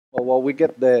While we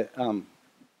get the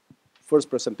first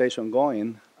presentation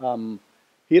going,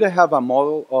 here I have a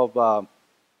model of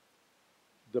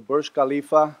the Burj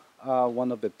Khalifa,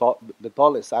 one of the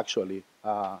tallest, actually,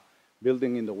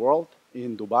 building in the world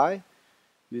in Dubai.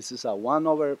 This is a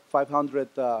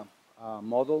 1/500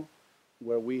 model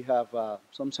where we have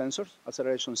some sensors,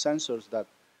 acceleration sensors that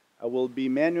will be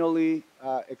manually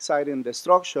exciting the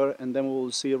structure, and then we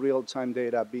will see real-time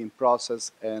data being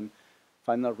processed and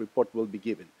final report will be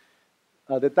given.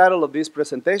 The title of this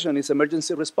presentation is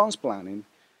Emergency Response Planning.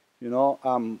 You know,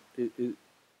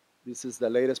 this is the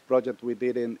latest project we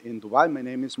did in Dubai. My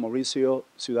name is Mauricio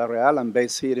Ciudad Real. I'm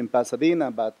based here in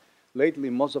Pasadena, but lately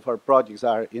most of our projects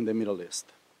are in the Middle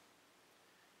East.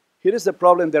 Here is the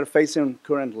problem they're facing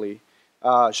currently.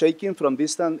 Shaking from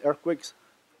distant earthquakes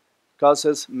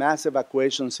causes mass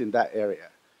evacuations in that area.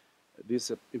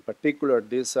 This, in particular,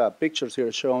 these pictures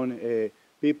here showing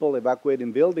people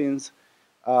evacuating buildings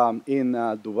in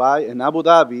Dubai and Abu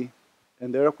Dhabi,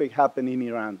 and the earthquake happened in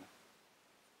Iran,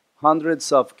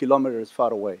 hundreds of kilometers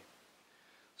far away.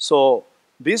 So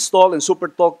these tall and super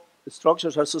tall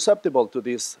structures are susceptible to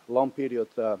this long period,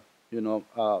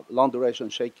 long duration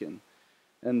shaking.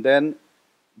 And then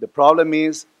the problem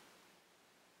is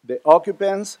the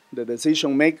occupants, the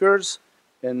decision makers,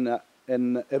 and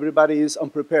everybody is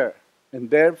unprepared. And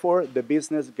therefore, the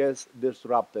business gets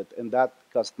disrupted, and that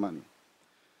costs money.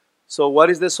 So what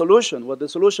is the solution? Well, the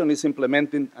solution is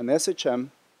implementing an SHM,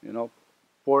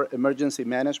 for emergency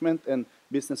management and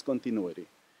business continuity.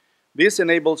 This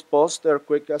enables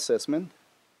post-earthquake assessment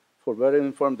for very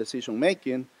informed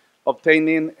decision-making,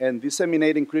 obtaining and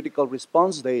disseminating critical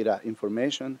response data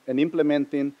information, and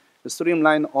implementing a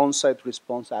streamlined on-site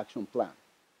response action plan.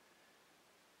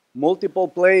 Multiple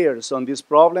players on this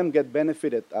problem get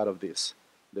benefited out of this.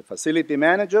 The facility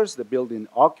managers, the building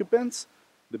occupants,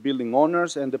 the building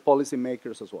owners, and the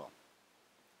policymakers as well.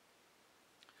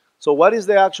 So what is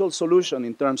the actual solution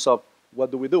in terms of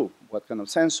what do we do? What kind of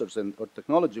sensors or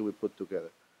technology we put together?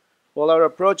 Well, our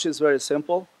approach is very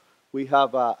simple. We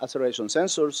have acceleration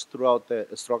sensors throughout the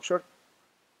structure,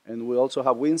 and we also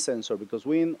have wind sensor because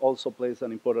wind also plays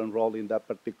an important role in that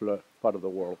particular part of the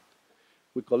world.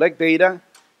 We collect data,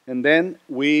 and then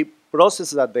we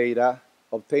process that data,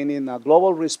 obtaining a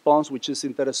global response, which is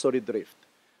interstory drift.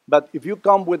 But if you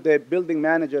come with the building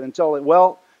manager and tell it,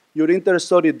 well, your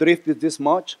interstory drift is this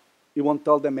much, it won't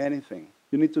tell them anything.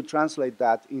 You need to translate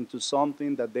that into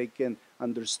something that they can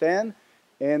understand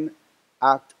and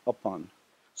act upon.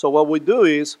 So what we do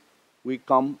is we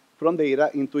come from data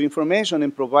into information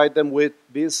and provide them with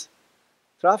this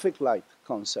traffic light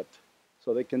concept.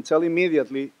 So they can tell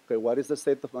immediately, okay, what is the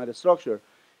state of my structure?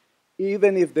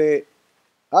 Even if the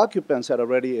occupants are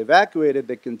already evacuated,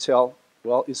 they can tell,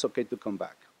 well, it's okay to come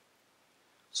back.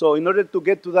 So in order to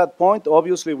get to that point,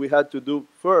 obviously we had to do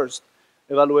first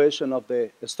evaluation of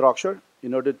the structure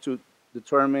in order to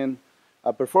determine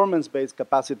performance-based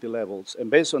capacity levels. And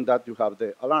based on that, you have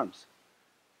the alarms.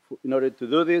 In order to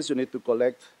do this, you need to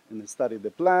collect and study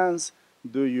the plans,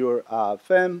 do your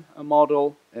FEM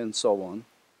model, and so on.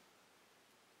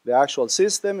 The actual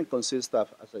system consists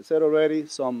of, as I said already,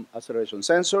 some acceleration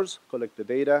sensors, collect the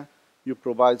data, you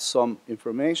provide some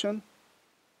information,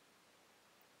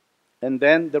 and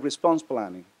then the response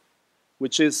planning,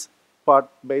 which is part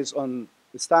based on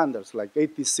standards like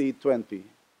ATC 20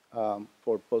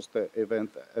 for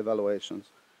post-event evaluations.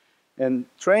 And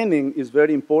training is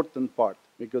very important part,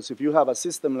 because if you have a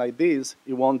system like this,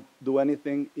 it won't do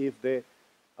anything if the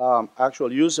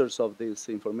actual users of this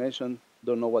information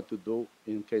don't know what to do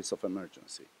in case of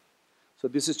emergency. So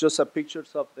this is just a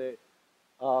pictures of the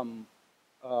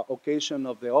occasion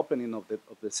of the opening of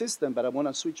the system, but I want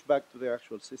to switch back to the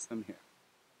actual system here.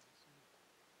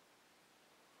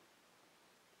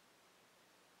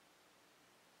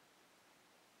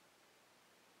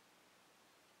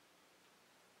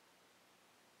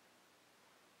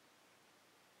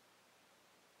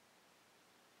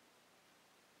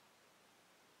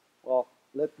 Well,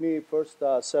 let me first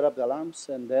set up the alarms,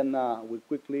 and then we're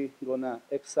quickly going to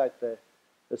excite the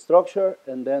structure,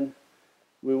 and then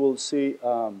we will see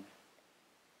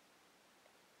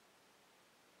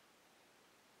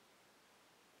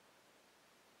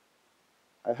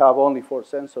I have only 4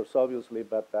 sensors, obviously,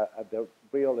 but at the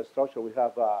real structure, we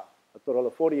have a total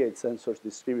of 48 sensors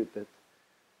distributed.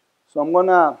 So I'm going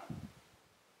to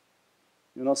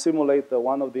simulate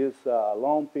one of these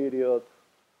long period,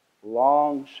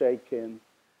 long shaking,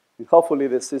 and hopefully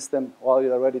the system, well, it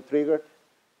already triggered.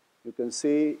 You can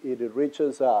see it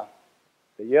reaches the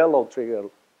yellow trigger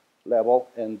level,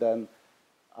 and then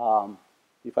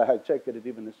if I had checked it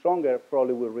even stronger,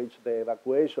 probably will reach the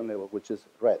evacuation level, which is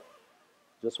red.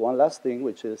 just one last thing,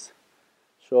 which is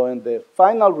showing the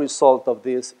final result of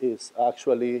this is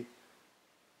actually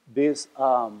this,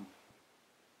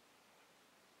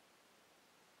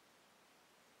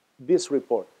 this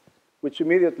report, which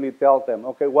immediately tells them,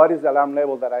 okay, what is the alarm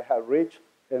level that I have reached?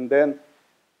 And then,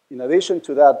 in addition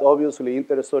to that, obviously,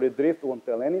 inter-story drift won't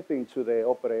tell anything to the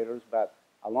operators, but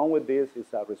along with this is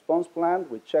a response plan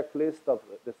with checklist of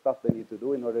the stuff they need to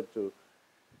do in order to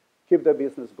keep the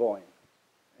business going.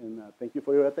 And thank you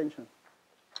for your attention.